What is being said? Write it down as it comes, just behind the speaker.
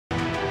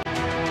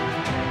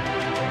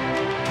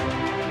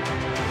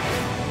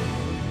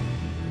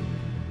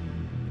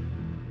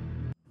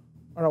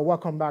All right,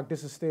 welcome back.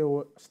 This is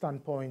still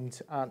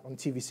Standpoint on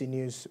TVC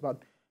News.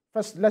 But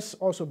first, let's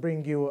also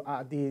bring you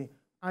the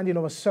handing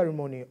over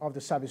ceremony of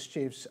the service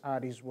chiefs.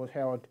 This was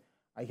held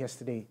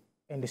yesterday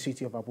in the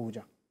city of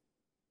Abuja.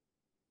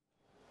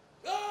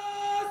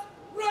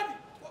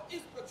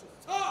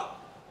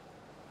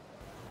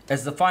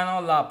 It's the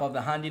final lap of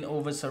the handing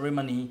over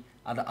ceremony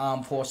at the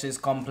Armed Forces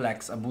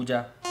Complex,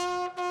 Abuja.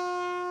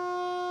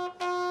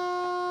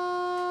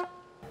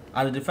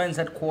 At the Defense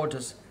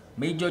Headquarters,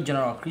 Major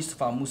General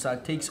Christopher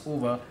Musa takes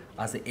over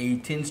as the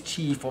 18th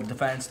Chief of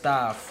Defense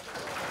Staff.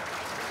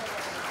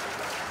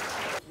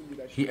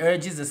 He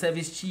urges the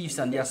service chiefs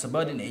and their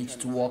subordinates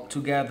to work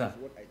together.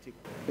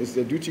 It's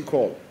a duty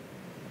call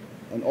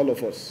on all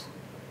of us.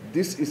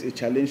 This is a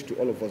challenge to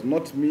all of us,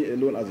 not me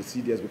alone as a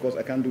CDS, because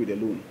I can't do it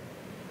alone.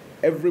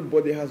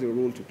 Everybody has a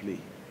role to play,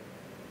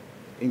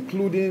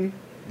 including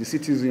the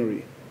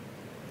citizenry.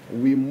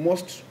 We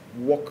must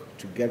work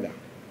together.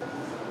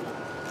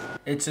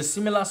 It's a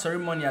similar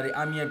ceremony at the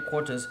Army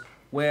Headquarters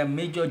where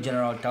Major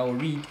General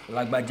Taoreed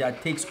Lagbaja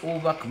takes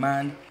over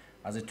command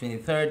as the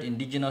 23rd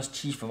Indigenous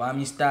Chief of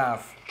Army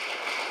Staff.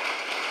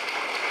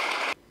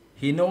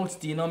 He notes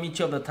the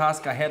enormity of the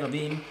task ahead of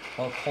him,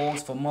 while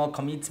calls for more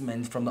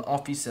commitment from the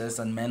officers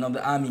and men of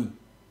the Army.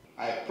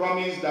 I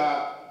promise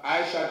that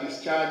I shall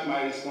discharge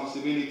my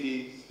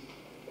responsibilities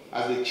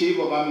as the Chief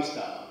of Army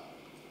Staff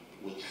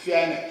with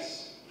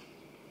fairness,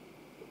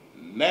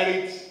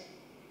 merit,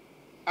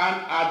 and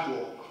hard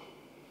work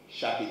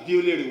shall be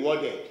duly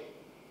rewarded,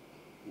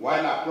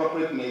 while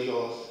appropriate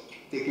measures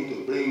taken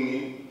to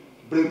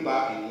bring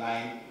back in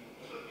line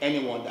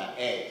anyone that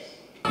errs.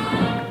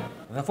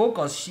 The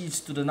focus shifts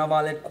to the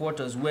Naval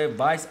Headquarters, where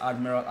Vice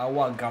Admiral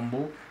Awal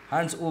Gambo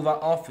hands over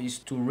office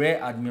to Rear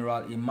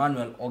Admiral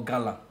Emmanuel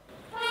Ogala.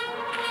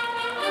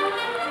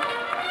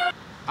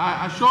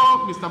 I assure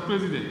Mr.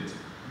 President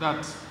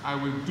that I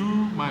will do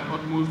my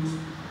utmost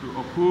to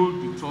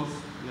uphold the trust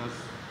he has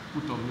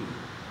put on me.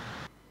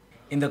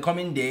 In the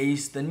coming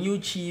days, the new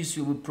chiefs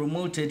will be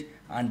promoted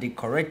and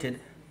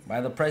decorated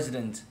by the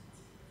President.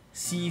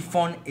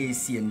 Fon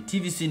ACN,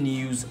 TVC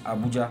News,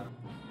 Abuja.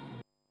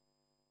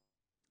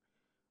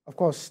 Of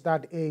course,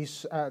 that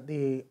is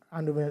the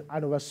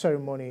handover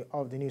ceremony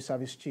of the new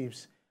service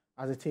chiefs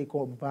as they take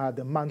over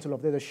the mantle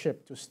of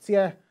leadership to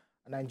steer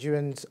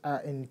Nigerians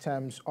in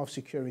terms of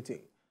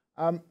security.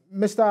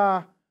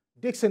 Mr.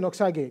 Dixon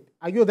Oksage,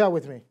 are you there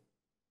with me?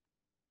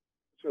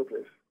 Sure,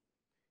 please.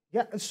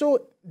 Yeah,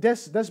 so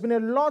there's been a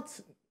lot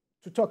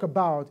to talk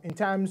about in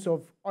terms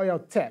of oil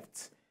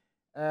theft,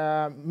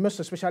 most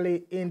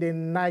especially in the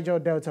Niger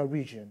Delta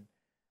region.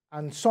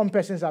 And some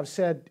persons have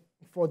said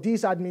for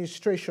this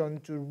administration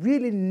to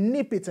really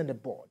nip it in the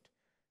bud,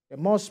 there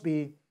must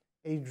be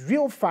a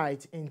real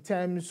fight in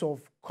terms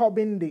of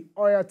curbing the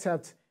oil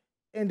theft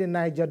in the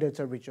Niger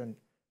Delta region.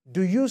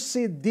 Do you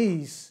see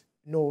these,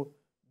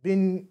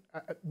 being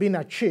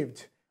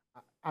achieved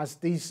as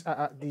these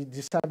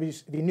the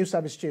new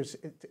service chiefs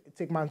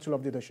take mantle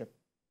of leadership?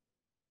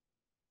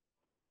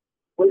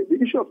 Well,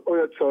 the issue of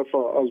oil theft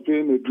has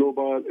been a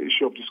global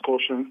issue of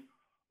discussion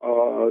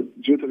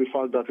due to the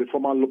fact that a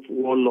former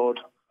warlord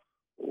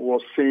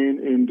was seen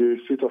in the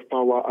seat of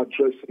power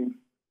addressing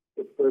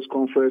the press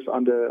conference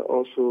and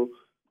also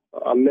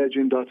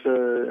alleging that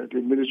the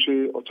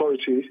military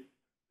authority,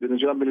 the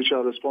Nigerian military,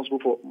 are responsible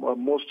for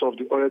most of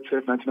the oil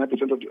theft,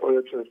 99% of the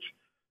oil theft.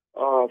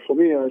 For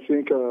me, I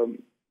think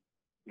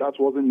that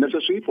wasn't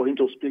necessary for him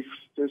to say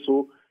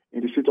so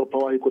in the seat of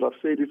power. He could have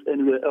said it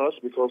anywhere else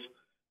because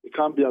he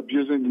can't be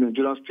abusing the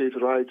Nigerian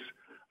state rights,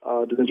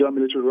 the Nigerian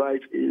military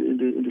rights in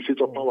the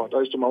seat of power.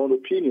 That is to my own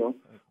opinion.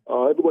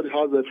 Everybody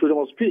has the freedom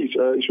of speech.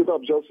 He should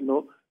have just,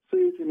 say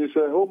it in his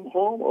home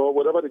or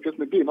whatever the case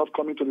may be, not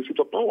coming to the seat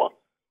of power.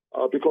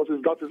 Because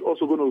that is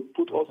also going to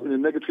put us in a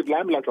negative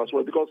limelight as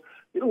well. Because,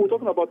 we're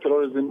talking about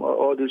terrorism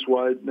all this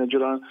while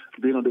Nigeria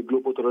being on the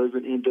Global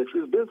Terrorism Index.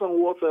 It's based on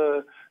what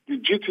the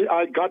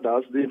GTI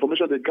gathers, the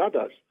information they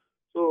gathers.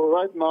 So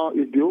right now,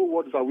 if the whole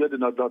world is aware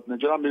that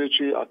Nigerian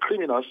military are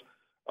criminals,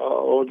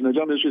 or the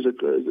Nigerian military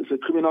is a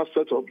criminal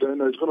setup,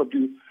 then it's going to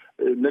be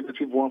a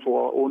negative one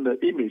for our own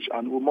image.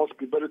 And we must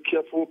be very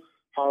careful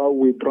how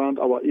we brand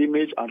our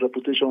image and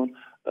reputation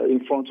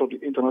in front of the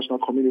international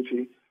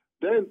community.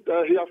 Then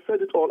he has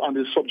said it all and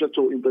is subject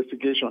to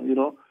investigation.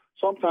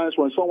 Sometimes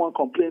when someone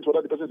complains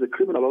whether the person is a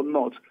criminal or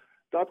not,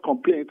 that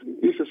complaint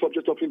is a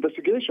subject of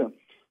investigation.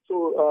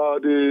 So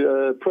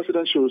the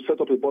president should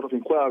set up a board of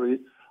inquiry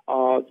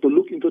to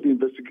look into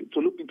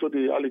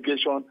the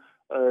allegation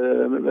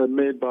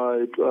made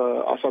by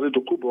Asari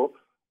Dokubo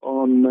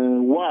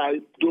on why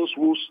those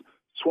who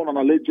sworn an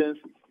allegiance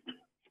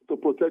to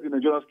protect the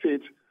Nigerian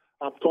state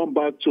have turned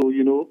back to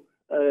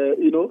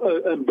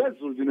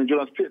embezzle the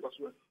Nigerian state as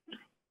well.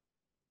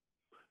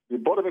 The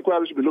Board of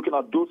Inquiry should be looking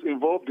at those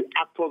involved, the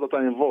actors that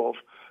are involved.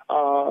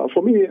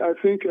 For me, I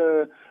think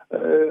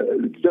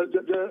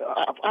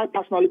I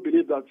personally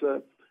believe that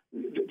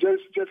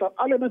there's an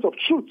element of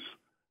truth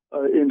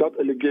in that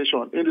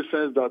allegation, in the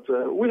sense that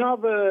we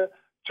have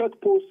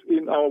checkposts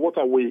in our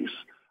waterways.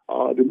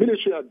 The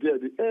military are there.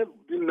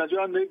 The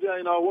Nigerian Navy are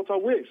in our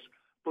waterways,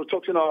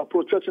 protecting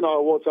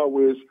our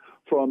waterways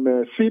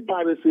from sea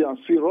piracy and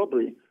sea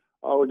robbery.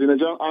 The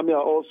Nigerian Army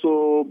are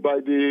also by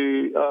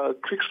the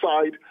creek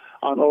side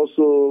and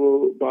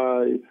also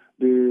by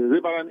the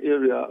riverine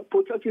area,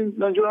 protecting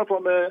Nigeria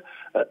from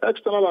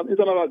external and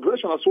internal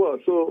aggression as well.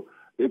 So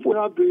if we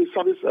have the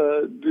service,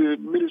 the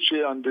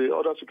military and the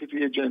other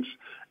security agents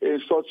in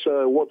such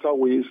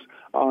waterways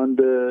and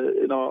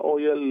in our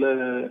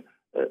oil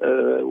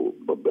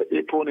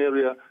prone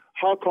area,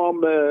 how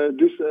come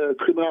this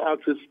criminal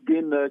act is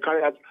being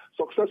carried out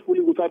successfully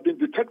without being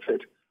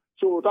detected?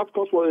 So that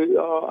calls for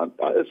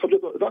a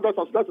subject. That's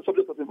a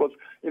subject of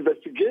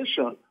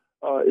investigation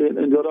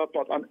in the other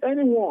part. And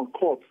anyone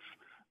caught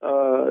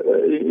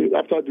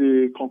after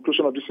the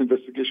conclusion of this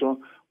investigation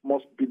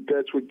must be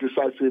dealt with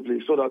decisively,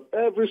 so that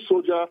every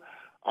soldier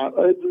and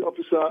every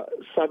officer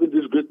serving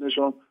this great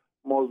nation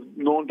must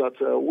know that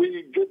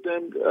we give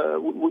them,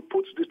 we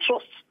put the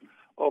trust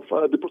of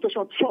the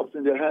protection trust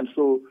in their hands,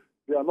 so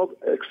they are not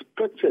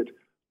expected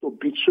to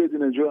betray the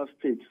Nigerian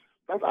state.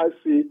 That I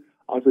see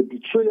as a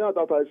betrayal,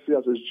 that I see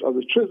as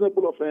a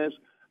treasonable offense,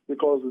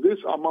 because this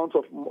amount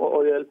of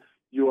oil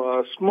you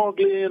are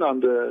smuggling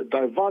and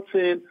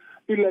diverting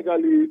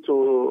illegally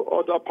to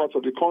other parts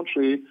of the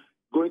country,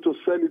 going to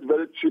sell it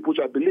very cheap, which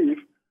I believe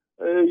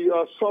you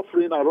are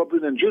suffering and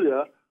robbing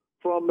Nigeria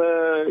from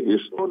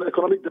its own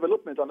economic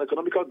development and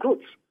economical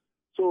growth.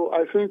 So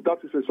I think that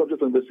is a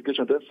subject of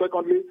investigation. Then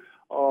secondly,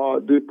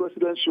 the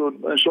president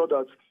should ensure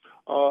that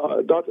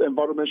that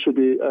environment should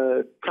be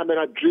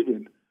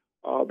camera-driven.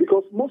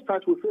 Because most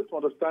times we fail to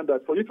understand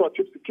that for you to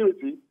achieve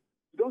security,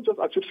 you don't just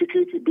achieve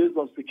security based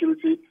on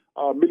security,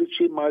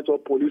 military might or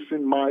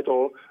policing might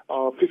or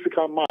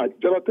physical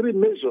might. There are three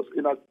measures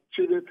in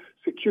achieving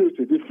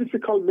security. The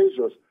physical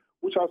measures,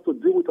 which has to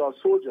do with our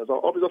soldiers,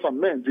 our officers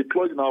and men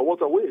deployed in our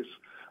waterways.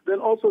 Then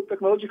also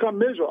technological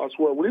measures as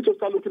well. We need to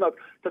start looking at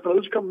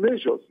technological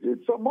measures.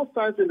 So most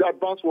times in the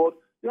advanced world,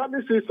 you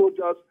hardly see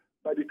soldiers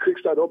by the creek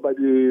side or by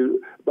the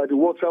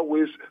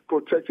waterways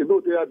protecting.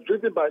 No, they are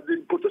driven by the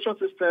protection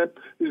system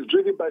is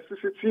driven by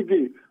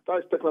CCTV. That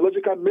is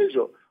technological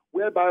measure.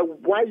 Whereby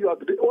why you are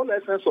the whole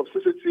essence of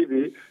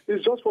CCTV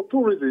is just for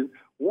two reasons.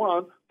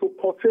 One, to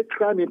protect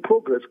crime in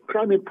progress.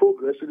 Crime in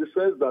progress in the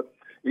sense that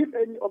if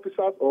any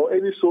officer or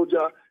any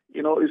soldier,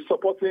 is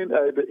supporting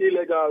the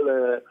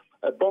illegal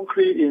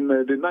bunkering in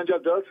the Niger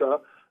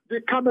Delta,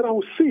 the camera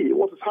will see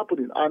what is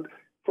happening, and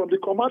from the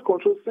command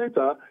control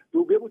center, they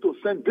will be able to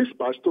send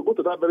dispatch to go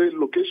to that very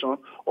location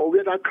or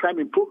where that crime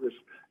in progress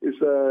is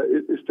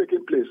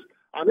taking place.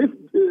 And if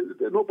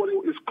nobody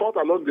is caught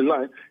along the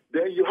line,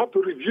 then you have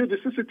to review the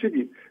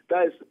CCTV.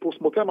 That is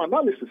post-mortem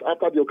analysis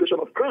after the occasion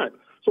of crime.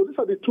 So these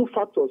are the two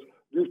factors,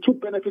 the two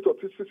benefits of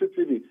this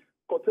CCTV: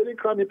 curtailing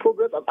crime in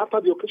progress and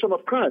after the occasion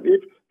of crime,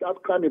 if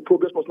that crime in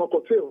progress was not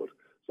curtailed.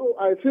 So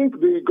I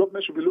think the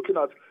government should be looking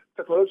at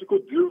technological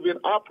driven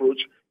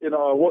approach in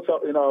our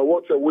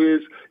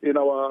waterways, in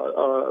our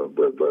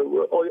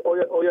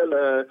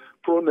oil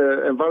prone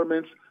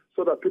environments,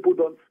 so that people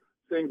don't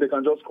think they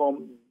can just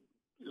come,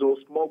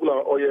 smuggle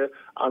our oil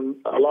and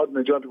allow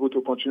Nigerian people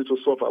to continue to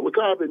suffer. We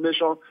can't have a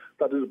nation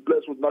that is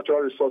blessed with natural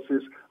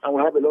resources, and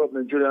we have a lot of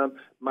Nigerians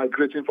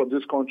migrating from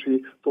this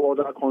country to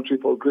other countries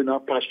for greener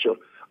pasture.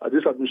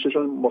 This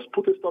administration must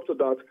put a stop to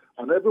that,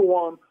 and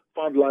everyone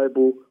found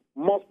liable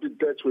must be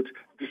dealt with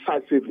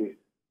decisively.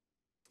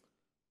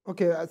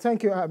 Okay,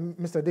 thank you,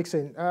 Mr.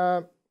 Dixon.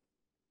 Mr.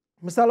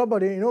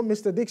 Alobode,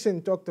 Mr.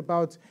 Dixon talked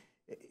about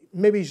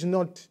maybe it's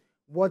not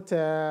what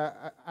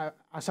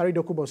Asari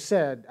Dokubo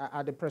said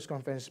at the press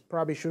conference,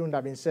 probably shouldn't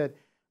have been said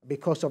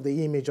because of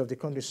the image of the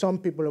country. Some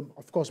people,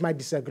 of course, might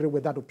disagree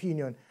with that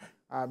opinion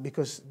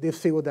because they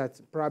feel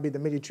that probably the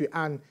military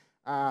and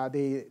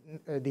the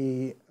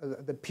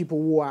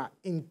people who are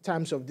in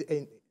terms of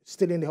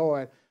stealing the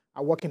oil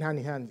are working hand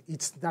in hand.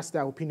 That's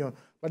their opinion.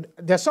 But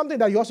there's something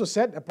that you also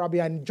said, probably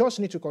I just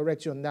need to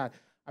correct you on that.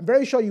 I'm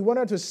very sure you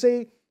wanted to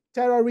say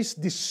terrorists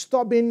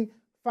disturbing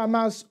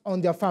farmers on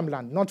their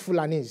farmland, not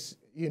Fulanis,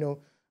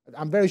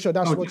 I'm very sure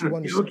that's what you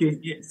want to say. Okay,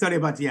 yeah. Sorry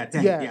about that.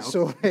 Yeah, okay.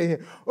 So,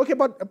 okay,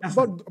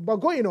 but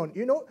going on,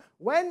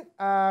 when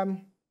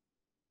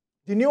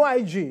the new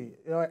IG,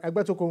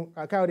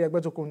 Kayode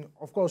Egbetokun,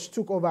 of course,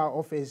 took over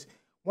office,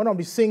 one of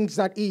the things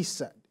that he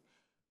said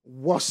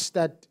was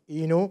that,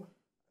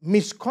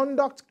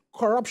 misconduct,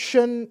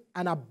 corruption,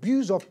 and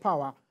abuse of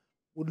power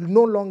would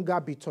no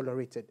longer be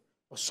tolerated.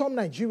 But some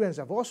Nigerians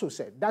have also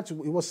said that it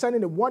was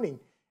sending a warning,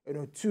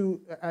 to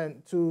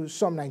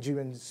some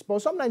Nigerians.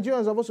 But some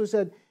Nigerians have also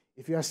said,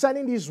 if you are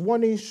sending these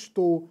warnings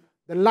to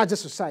the larger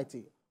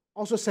society,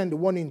 also send the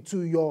warning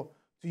to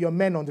your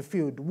men on the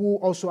field who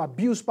also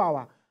abuse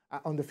power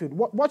on the field.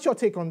 What's your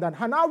take on that?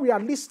 And how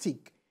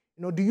realistic,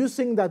 do you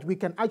think that we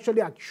can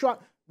actually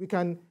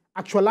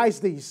actualize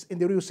this in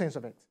the real sense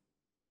of it?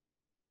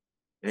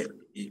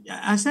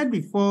 I said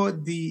before,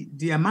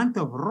 the amount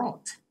of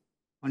rot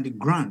on the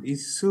ground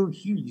is so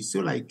huge, it's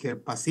so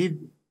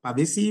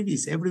pervasive,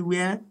 is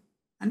everywhere,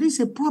 and this is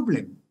a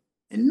problem.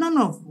 And none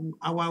of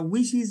our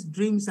wishes,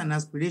 dreams, and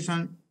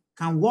aspirations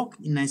can work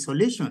in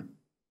isolation.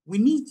 We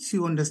need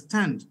to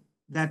understand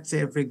that,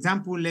 for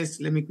example,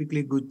 let me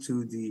quickly go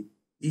to the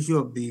issue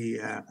of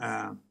the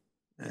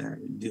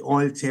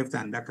oil theft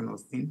and that kind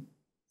of thing.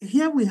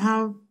 Here we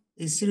have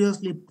a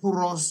seriously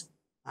porous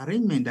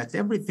arrangement that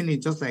everything is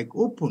just like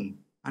open,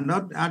 and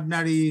not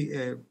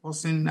ordinary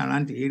person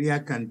around the area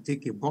can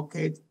take a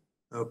bucket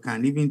or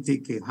can even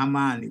take a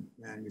hammer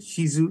and a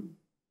chisel,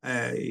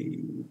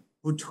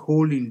 put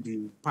hole in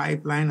the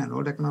pipeline and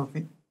all that kind of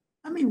thing.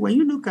 I mean, when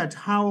you look at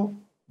how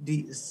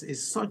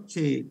such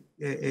a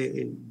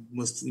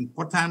most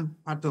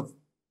important part of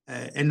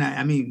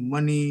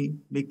money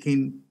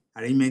making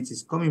arrangements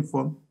is coming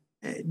from,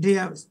 they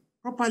are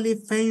properly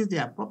fenced, they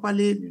are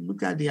properly,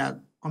 look at, they are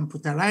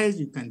computerized.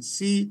 You can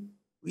see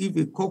if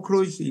a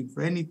cockroach, if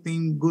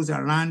anything goes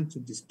around to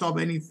disturb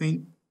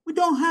anything. We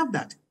don't have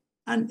that.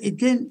 And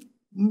again,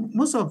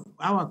 most of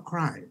our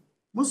crime,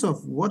 most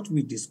of what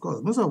we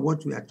discuss, most of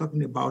what we are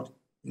talking about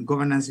in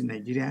governance in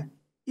Nigeria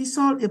is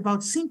all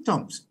about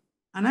symptoms.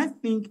 And I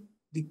think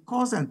the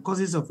cause and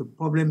causes of a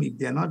problem, if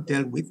they are not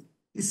dealt with,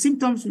 the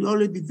symptoms will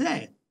already be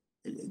there.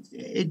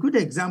 A good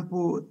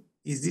example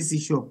is this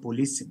issue of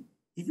policing.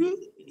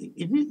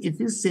 If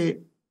you say,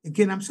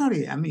 again, I'm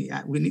sorry, I mean,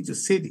 we need to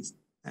say this.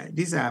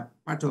 These are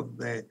part of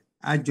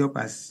our job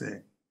as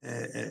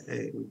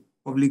a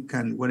public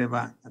and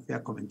whatever affair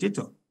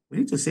commentator. We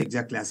need to say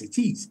exactly as it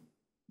is.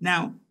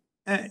 Now,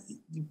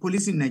 the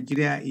police in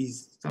Nigeria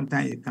is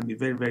sometimes it can be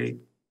very, very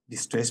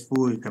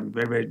distressful. It can be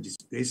very, very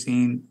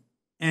disgracing.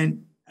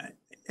 And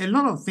a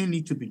lot of things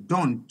need to be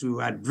done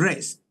to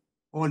address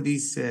all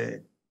these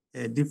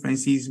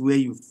differences where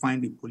you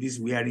find the police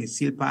wearing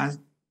slippers,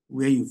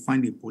 where you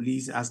find the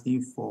police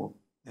asking for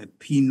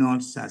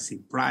peanuts as a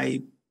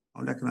bribe,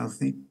 all that kind of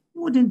thing.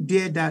 You wouldn't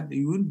dare that.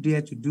 You wouldn't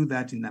dare to do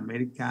that in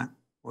America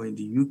or in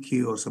the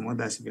UK or some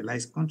other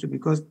civilized country,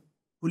 because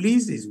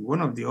police is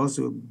one of the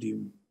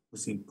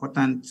most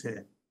important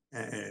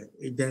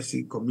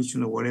agency,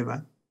 commission or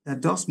whatever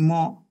that does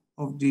more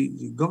of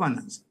the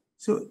governance.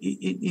 So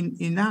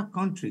in our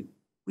country,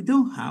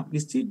 we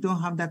still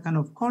don't have that kind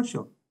of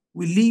culture.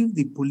 We leave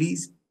the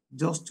police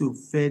just to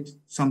fed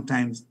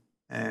sometimes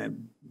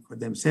for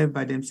themselves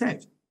by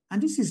themselves.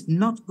 And this is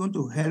not going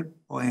to help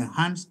or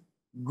enhance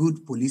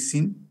good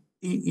policing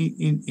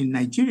in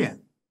Nigeria.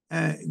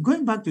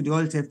 Going back to the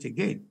oil theft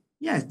again,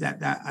 yes, that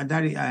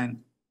Adari and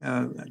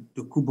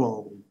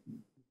Dokubo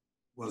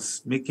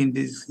was making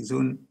his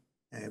own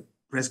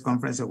press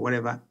conference or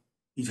whatever.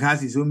 It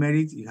has its own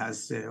merit. It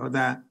has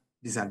other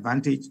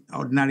disadvantage.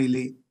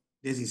 Ordinarily,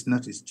 this is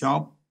not his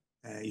job.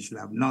 He should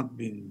have not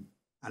been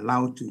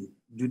allowed to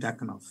do that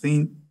kind of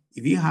thing.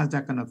 If he has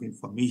that kind of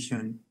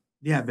information,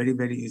 they are very,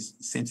 very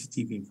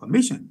sensitive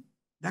information.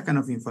 That kind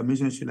of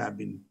information should have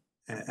been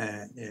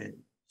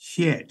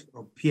shared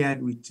or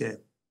paired with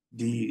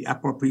the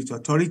appropriate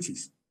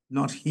authorities,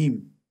 not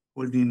him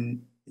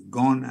holding a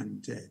gun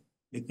and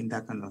making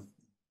that kind of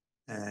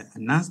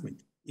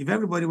announcement. If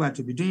everybody were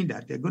to be doing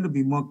that, they're going to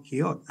be more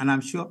chaos. And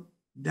I'm sure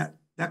that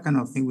that kind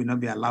of thing will not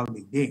be allowed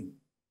again.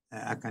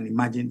 I can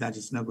imagine that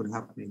it's not going to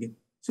happen again.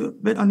 So,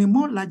 but on a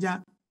more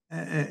larger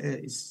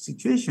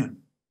situation,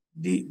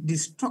 the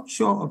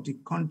structure of the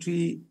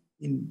country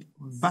in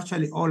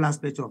virtually all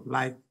aspects of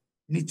life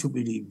need to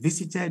be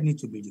revisited, need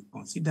to be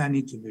reconsidered,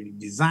 need to be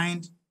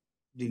redesigned.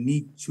 They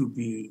need to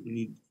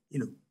be,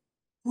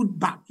 put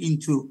back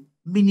into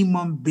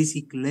minimum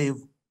basic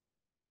level.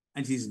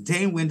 And it is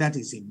then when that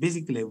is a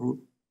basic level,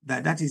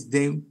 that is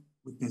then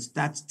we can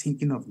start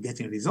thinking of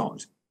getting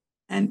results.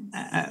 And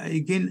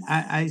again,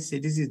 I say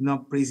this is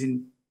not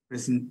praising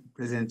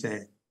President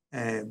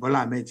Bola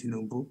Ahmed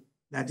Tinubu.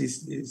 That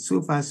is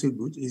so far so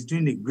good. He's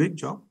doing a great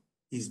job.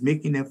 He's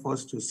making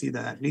efforts to see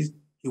that at least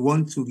he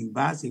wants to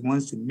reverse. He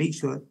wants to make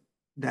sure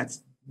that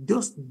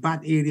those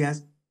bad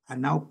areas are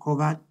now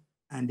covered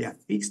and they are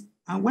fixed.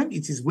 And when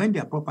they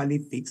are properly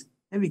fixed,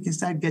 then we can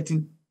start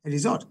getting a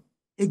result.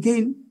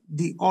 Again,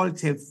 the oil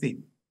theft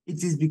thing.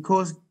 It is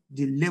because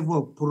the level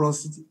of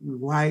porosity,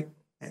 why,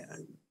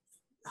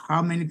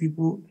 how many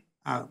people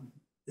are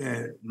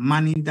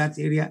manning that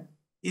area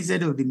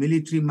instead of the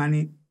military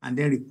manning and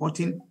then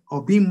reporting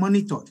or being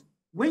monitored.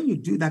 When you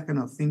do that kind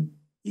of thing,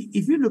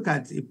 if you look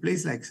at a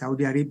place like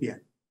Saudi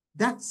Arabia,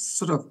 that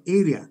sort of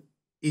area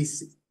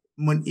is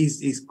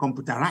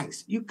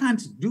computerized. You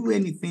can't do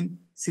anything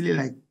silly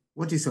like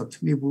what is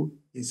obtainable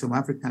in some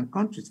African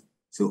countries.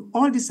 So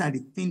all these are the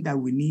things that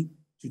we need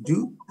to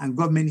do, and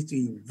government needs to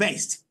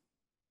invest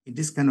in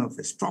this kind of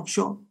a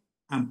structure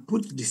and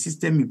put the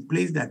system in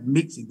place that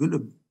makes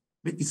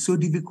it so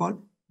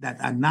difficult that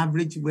an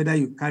average, whether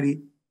you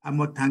carry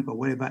armor tank or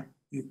whatever,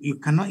 you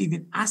cannot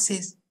even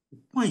access the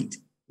point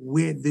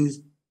where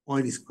those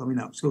oil is coming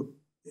out. So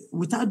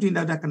without doing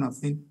that kind of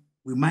thing,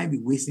 we might be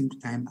wasting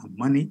time and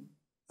money,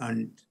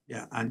 and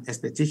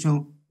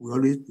expectation will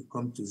always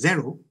come to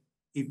zero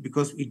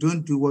because we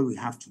don't do what we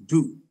have to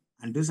do.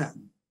 And those are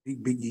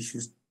big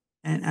issues.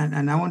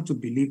 And I want to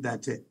believe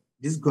that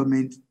this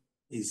government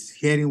is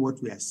hearing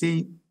what we are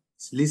saying,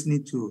 is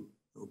listening to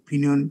the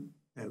opinion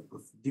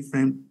of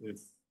different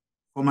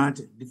format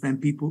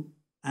different people,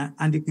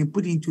 and they can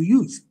put it into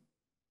use.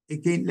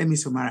 Again, let me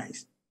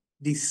summarize.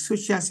 The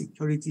social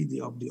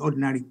security of the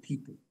ordinary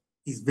people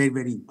is very,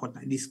 very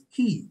important. It's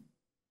key.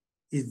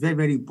 It's very,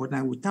 very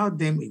important. Without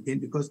them, again,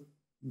 because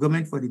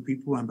government for the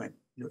people, but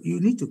you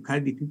need to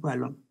carry the people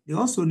along. They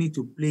also need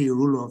to play a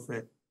role of,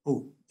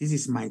 oh, this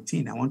is my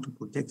thing, I want to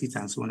protect it,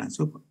 and so on and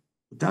so forth.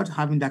 Without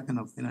having that kind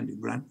of thing on the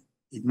ground,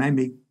 it might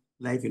make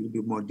life a little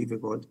bit more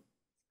difficult.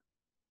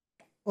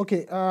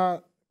 Okay,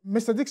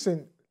 Mr.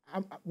 Dixon,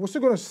 we're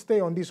still going to stay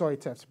on these oil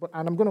thefts,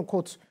 and I'm going to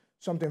quote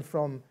something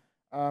from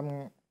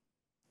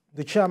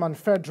the chairman,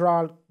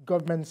 Federal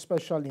Government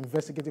Special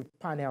Investigative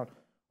Panel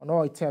on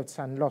Oil Thefts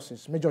and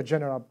Losses, Major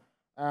General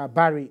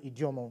Barry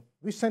Idiomo,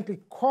 recently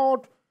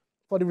called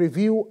for the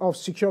review of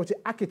security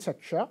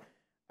architecture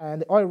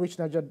and the oil-rich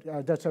Niger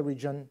Delta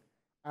region,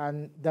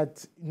 and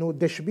that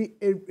there should be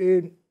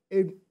a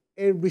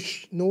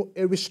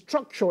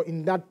restructure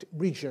in that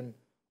region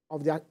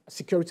of the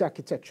security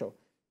architecture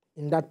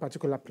in that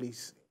particular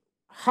place.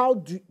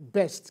 How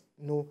best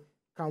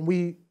can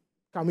we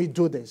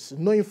do this,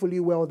 knowing fully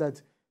well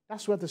that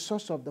that's where the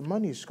source of the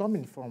money is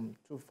coming from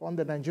to fund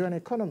the Nigerian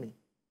economy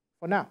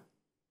for now?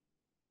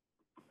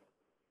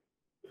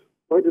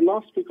 Well, the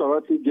last speaker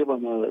actually gave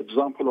an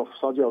example of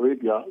Saudi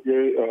Arabia.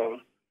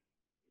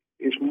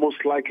 It's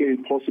most likely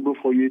impossible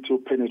for you to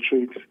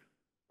penetrate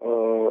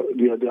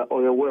their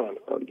oil well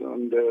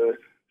and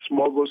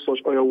smuggle such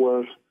oil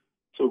wells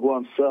to go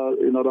and sell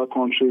in other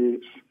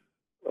countries.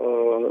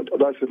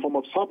 That's a form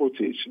of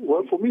sabotage.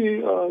 Well, for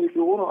me, if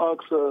you want to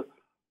ask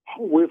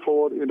how way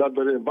forward in that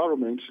very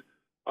environment,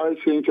 I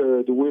think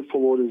the way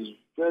forward is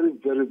very,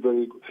 very,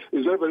 very good.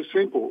 It's very, very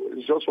simple.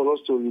 It's just for us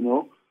to,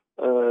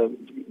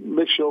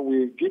 make sure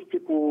we give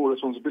people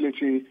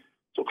responsibility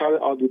to carry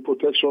out the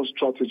protection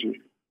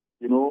strategy.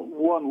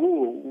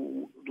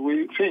 Who do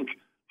we think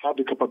have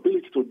the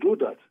capability to do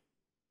that?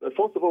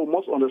 First of all, we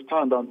must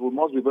understand and we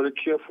must be very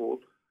careful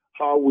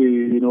how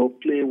we,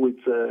 play with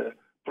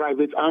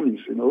private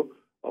armies,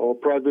 or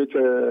private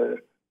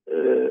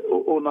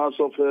owners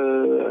of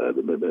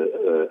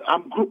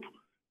armed group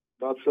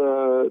that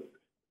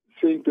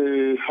think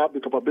they have the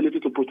capability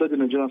to protect the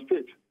Nigerian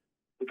state.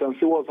 You can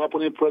see what's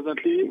happening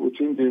presently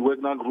within the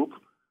Wagner Group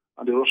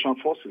and the Russian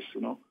forces,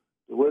 The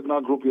Wagner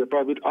Group, are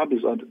private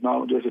armies, and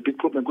now there's a big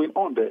problem going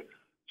on there.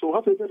 So we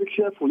have to be very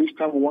careful each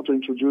time we want to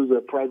introduce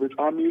private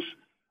armies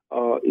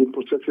in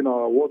protecting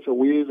our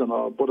waterways and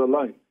our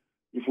borderline.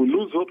 If we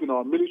lose hope in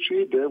our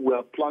military, then we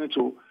are planning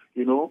to,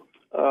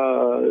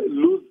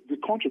 lose the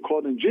country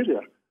called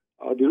Nigeria.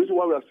 The reason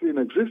why we are still in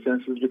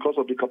existence is because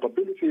of the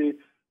capability,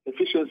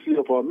 efficiency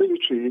of our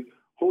military,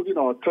 holding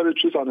our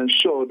territories and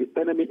ensure the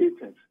enemy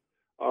intent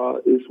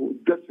is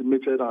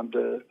decimated and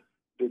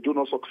they do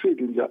not succeed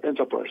in their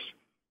enterprise.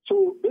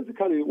 So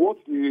basically what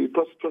the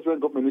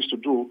present government needs to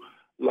do,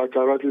 like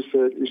I rightly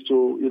said, is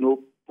to,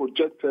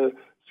 project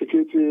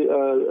security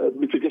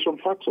mitigation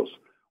factors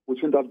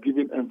within that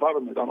given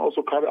environment and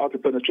also carry out a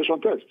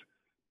penetration test.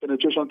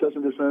 Penetration test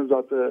in the sense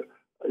that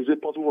is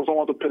it possible for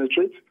someone to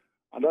penetrate?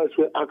 And that is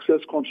where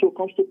access control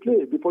comes to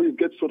play. Before you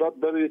get to that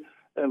very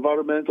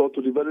environment or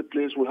to the very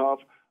place we have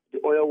the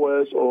oil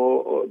wells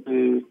or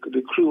the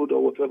crude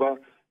or whatever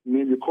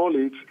name you call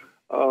it,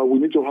 we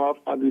need to have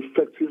an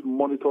effective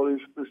monitoring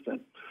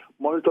system.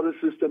 Monitoring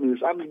system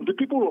is, and the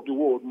people of the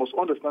world must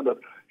understand that,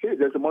 hey,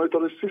 there's a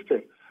monitoring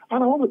system.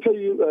 And I want to tell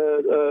you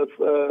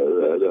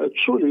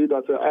truly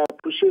that I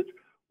appreciate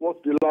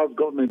what the last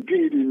government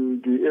did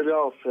in the area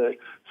of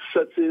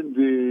setting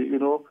the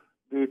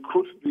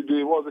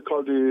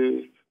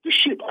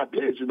ship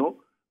ablaze,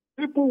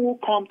 People who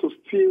come to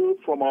steal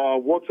from our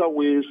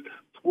waterways,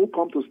 who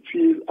come to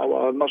steal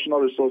our national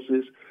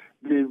resources,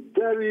 the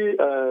very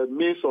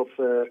means of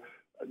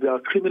their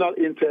criminal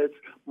intent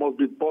must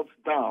be brought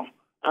down.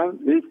 And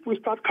if we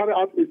start carrying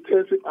out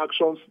intensive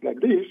actions like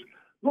this,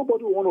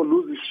 nobody will want to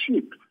lose his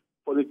ship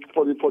for the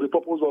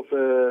purpose of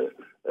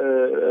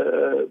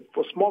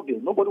for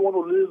smuggling. Nobody want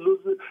to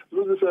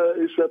lose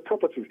his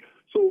property.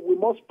 So we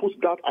must put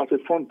that as a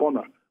front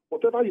burner.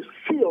 Whatever you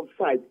see on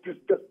site,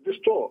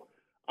 destroy.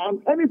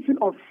 And anything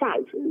on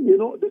site,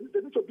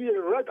 there needs to be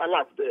a red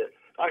alert there.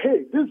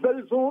 Hey, this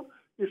very zone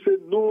is a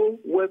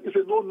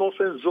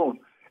no-nonsense zone.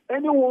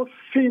 Anyone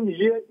seen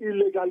here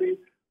illegally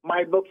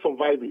might not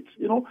survive it.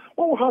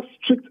 When we have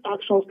strict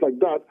actions like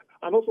that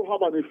and also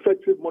have an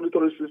effective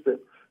monitoring system,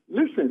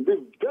 listen,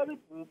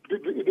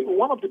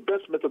 one of the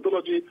best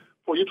methodology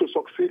for you to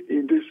succeed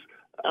in this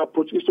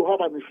approach is to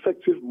have an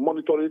effective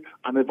monitoring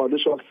and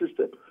evaluation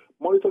system.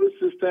 Monitoring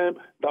system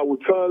that will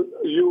tell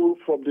you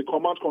from the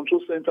command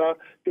control center,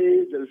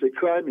 hey, there is a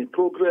crime in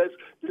progress.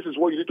 This is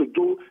what you need to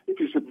do. If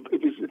it's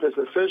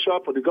essential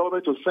for the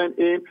government to send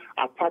in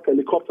attack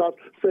helicopters,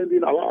 send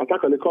in attack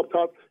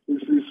helicopters.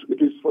 If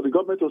it's for the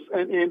government to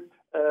send in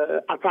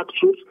attack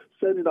troops,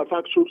 send in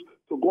attack troops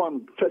to go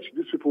and fetch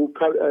these people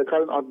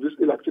carrying out these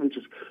ill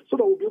activities, so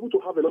that we'll be able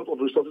to have a lot of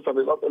resources and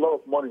a lot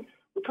of money.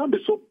 We can't be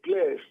so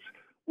blessed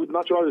with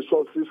natural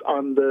resources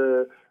and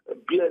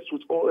blessed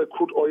with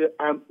crude oil,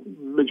 and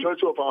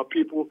majority of our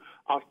people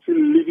are still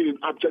living in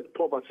abject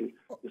poverty.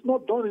 It's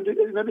not done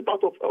in any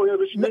part of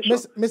oil-rich nation.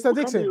 Mr. Dixon,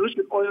 we can't be rich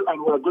in oil,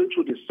 and we are going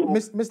through this. So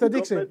Mr.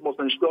 Dixon, the government must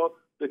ensure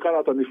they carry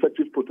out an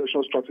effective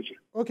protection strategy.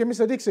 Okay,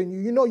 Mr. Dixon,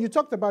 you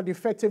talked about the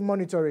effective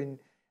monitoring,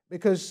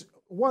 because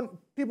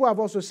people have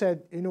also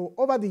said,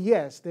 over the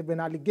years, there have been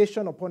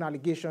allegation upon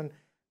allegation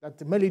that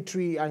the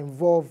military are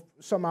involved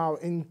somehow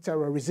in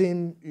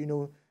terrorism.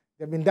 There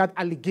have been that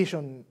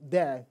allegation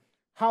there.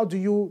 How do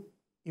you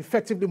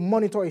effectively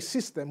monitor a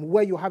system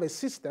where you have a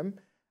system?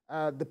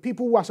 The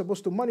people who are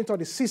supposed to monitor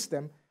the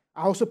system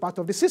are also part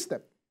of the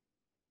system.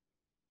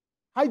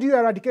 How do you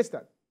eradicate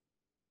that?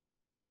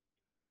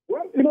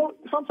 Well,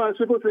 sometimes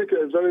people think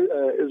it's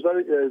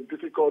very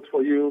difficult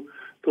for you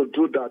to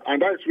do that,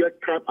 and that is where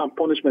crime and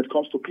punishment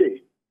comes to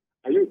play.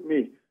 Are you with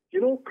me?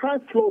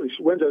 Crime flourishes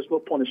when there is no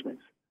punishment.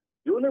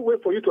 The only way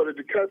for you to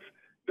eradicate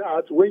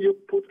that, when you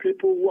put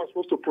people who are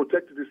supposed to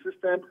protect the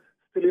system,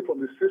 stealing from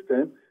the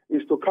system,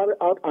 is to carry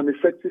out an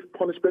effective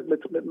punishment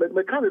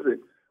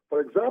mechanism.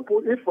 For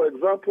example, if,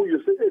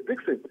 you say, hey,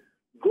 Dixon,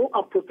 go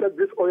and protect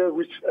this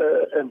oil-rich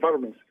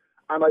environment,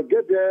 and I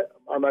get there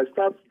and I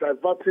start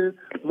diverting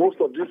most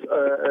of this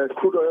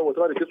crude oil,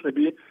 whatever the case may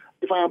be,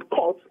 if I am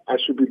caught, I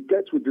should be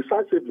dealt with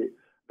decisively.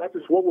 That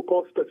is what we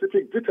call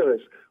specific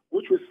deterrence,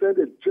 which will send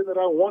a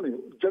general warning,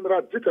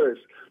 general deterrence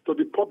to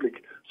the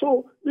public.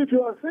 So if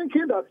you are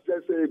thinking that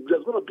there's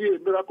going to be a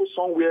miracle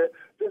somewhere,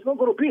 there's not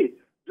going to be.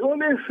 The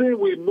only thing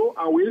we know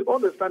and we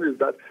understand is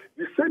that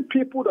the same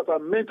people that are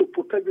meant to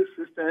protect this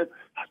system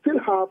still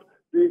have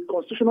the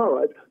constitutional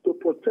right to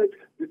protect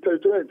the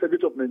territorial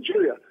integrity of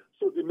Nigeria.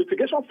 So the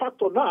mitigation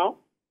factor now,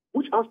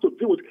 which has to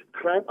do with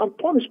crime and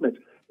punishment,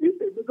 if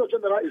a Major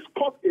General is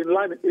caught in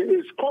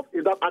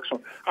that action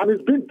and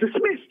is being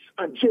dismissed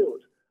and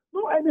jailed,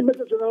 no any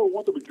Major General will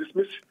want to be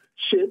dismissed,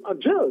 shamed,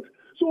 and jailed.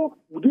 So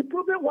the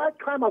problem why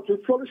crime has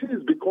been flourishing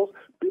is because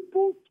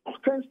people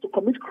tend to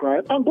commit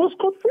crime and go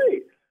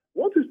scot-free.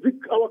 What is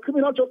our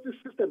criminal justice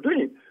system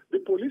doing? The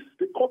police,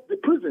 the court, the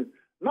prison.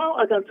 Now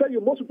I can tell you,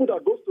 most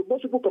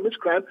people commit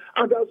crime,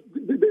 and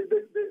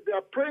they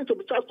are praying to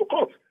be charged to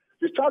court.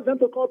 You charge them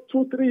to court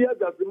 2-3 years,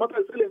 as the matter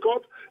is still in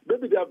court.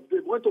 Maybe they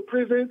went to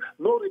prison,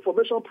 no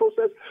reformation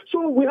process.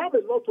 So we have a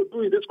lot to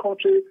do in this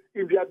country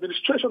in the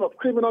administration of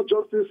criminal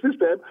justice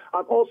system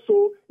and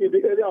also in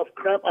the area of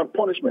crime and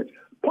punishment.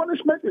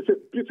 Punishment is a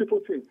beautiful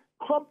thing.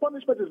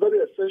 Punishment is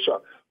very essential.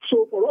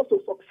 So for us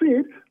to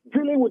succeed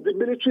dealing with the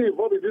military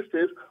involved in this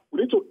case,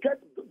 we need to get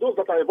those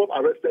that are involved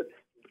arrested,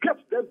 get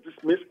them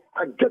dismissed,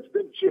 and get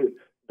them jailed.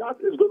 That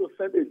is going to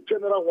send a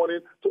general warning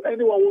to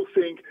anyone who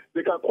think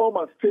they can come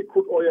and take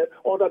crude oil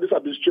under this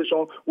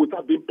administration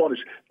without being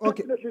punished.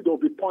 Okay. Definitely they will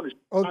be punished,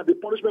 and the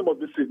punishment must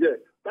be severe.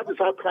 That is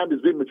how crime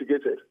is being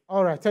mitigated.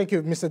 All right, thank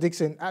you, Mr.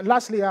 Dixon.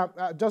 Lastly,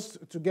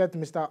 just to get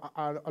Mr.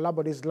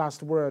 Olabode's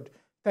last word,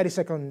 30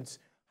 seconds.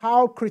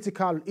 How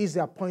critical is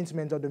the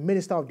appointment of the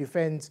Minister of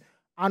Defense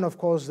and, of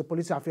course, the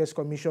Police Affairs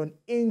Commission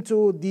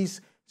into this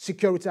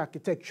security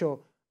architecture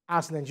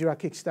as Nigeria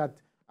kickstart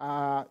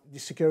the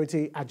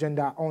security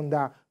agenda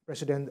under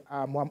President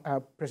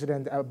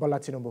Bola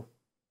Tinubu?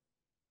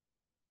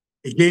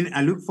 Again,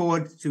 I look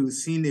forward to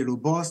seeing a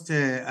robust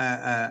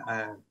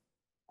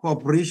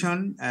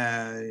cooperation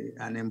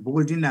and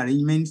emboldened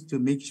arrangements to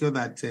make sure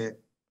that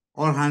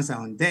all hands are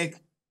on deck.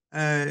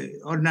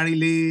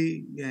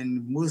 Ordinarily,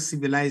 and most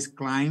civilized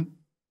clime,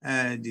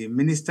 the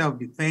Minister of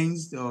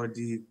Defense or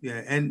the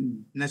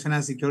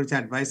National Security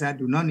Advisor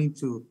do not need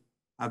to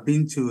have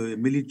been to a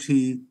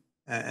military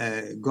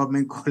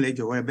government college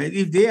or whatever.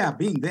 If they are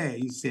being there,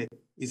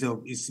 it's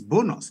a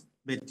bonus.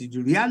 But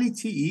the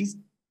reality is,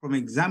 from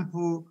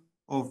example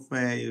of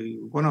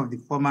one of the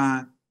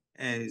former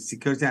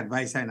security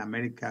advisor in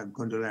America,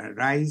 Condoleezza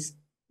Rice,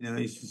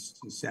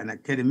 she's an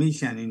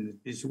academician,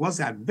 and she was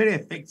a very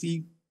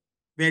effective,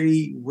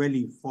 very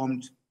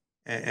well-informed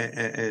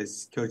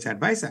security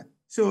advisor.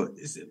 So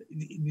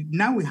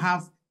now we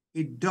have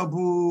a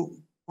double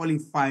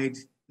qualified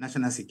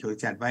national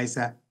security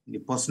advisor in the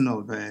person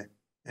of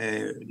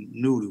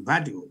Nuru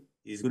Badio.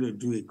 Is going to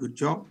do a good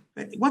job.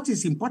 But what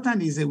is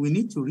important is that we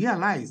need to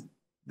realize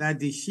that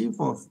the chief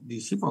of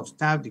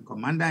staff, the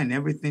commander, and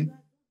everything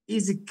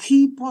is a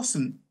key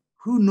person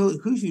who knows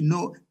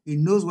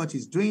what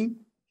he's doing.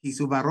 He's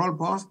overall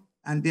boss,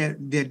 and there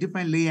are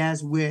different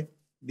layers where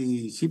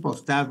the chief of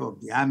staff of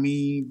the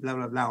army, blah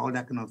blah blah, all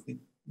that kind of thing.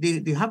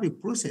 They have a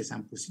process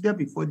and procedure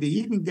before they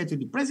even get to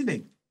the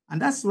president, and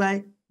that's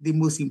why the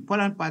most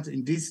important part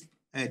in this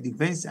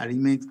defense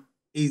arrangement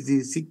is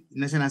the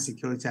National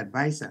Security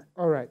Advisor.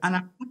 All right. And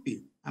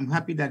I'm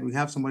happy that we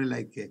have somebody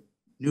like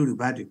Nuru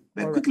Badio.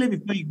 But all quickly,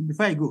 right,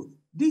 before I go,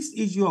 this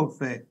issue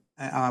of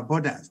our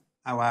borders,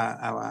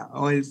 our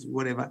oils,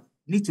 whatever,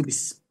 need to be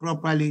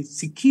properly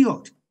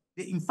secured.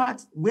 In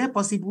fact, where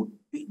possible,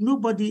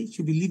 nobody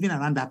should be living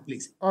around that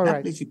place. All that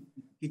right. place should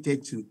be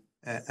catered to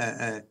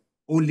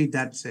only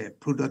that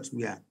product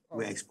we're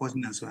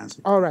exporting and so on.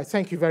 All right.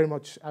 Thank you very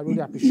much. I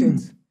really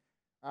appreciate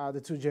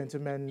the two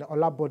gentlemen.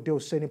 Olabode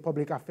Oseni,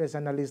 public affairs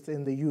analyst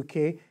in the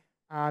UK,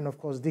 and of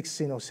course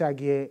Dixon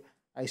Osagie,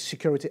 a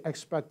security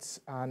expert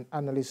and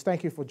analyst.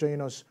 Thank you for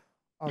joining us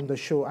on the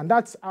show. And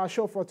that's our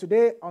show for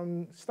today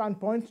on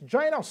Standpoint.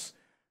 Join us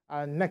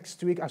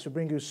next week as we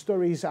bring you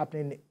stories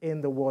happening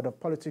in the world of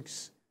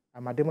politics.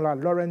 I'm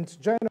Ademola Lawrence.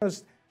 Join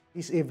us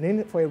this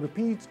evening for a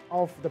repeat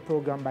of the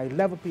program by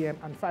 11 p.m.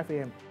 and 5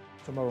 a.m.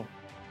 tomorrow.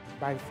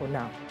 Bye for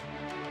now.